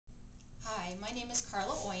Hi, my name is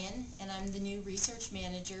Carla Ooyen, and I'm the new research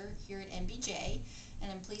manager here at NBJ,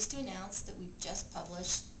 and I'm pleased to announce that we've just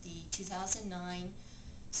published the 2009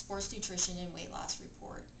 Sports Nutrition and Weight Loss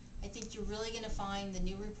Report. I think you're really going to find the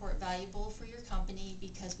new report valuable for your company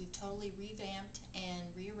because we've totally revamped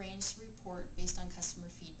and rearranged the report based on customer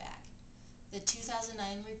feedback. The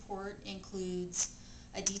 2009 report includes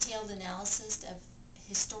a detailed analysis of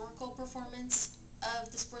historical performance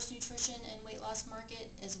of the sports nutrition and weight loss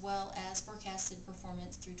market, as well as forecasted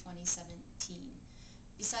performance through 2017.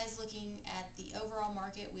 Besides looking at the overall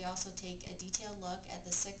market, we also take a detailed look at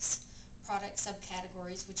the 6 product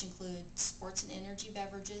subcategories, which include sports and energy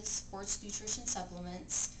beverages, sports nutrition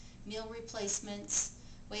supplements, meal replacements,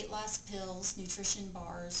 weight loss pills, nutrition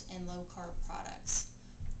bars, and low-carb products.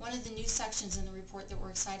 One of the new sections in the report that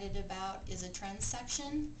we're excited about is a trends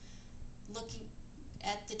section. Looking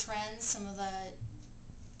at the trends, some of the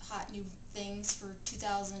hot new things for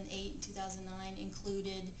 2008 and 2009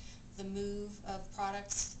 included the move of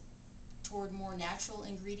products toward more natural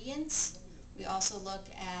ingredients. We also look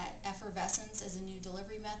at effervescence as a new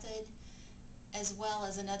delivery method, as well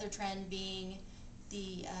as another trend being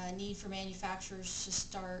the need for manufacturers to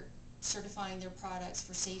start certifying their products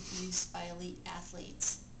for safe use by elite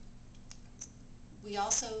athletes. We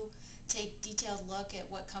also take detailed look at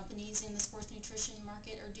what companies in the sports nutrition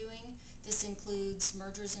market are doing. This includes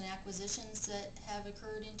mergers and acquisitions that have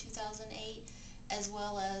occurred in 2008, as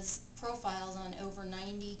well as profiles on over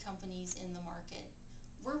 90 companies in the market.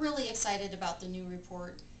 We're really excited about the new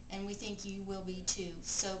report, and we think you will be too.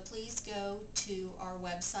 So please go to our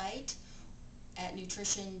website at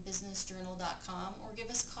nutritionbusinessjournal.com or give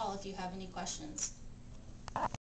us a call if you have any questions.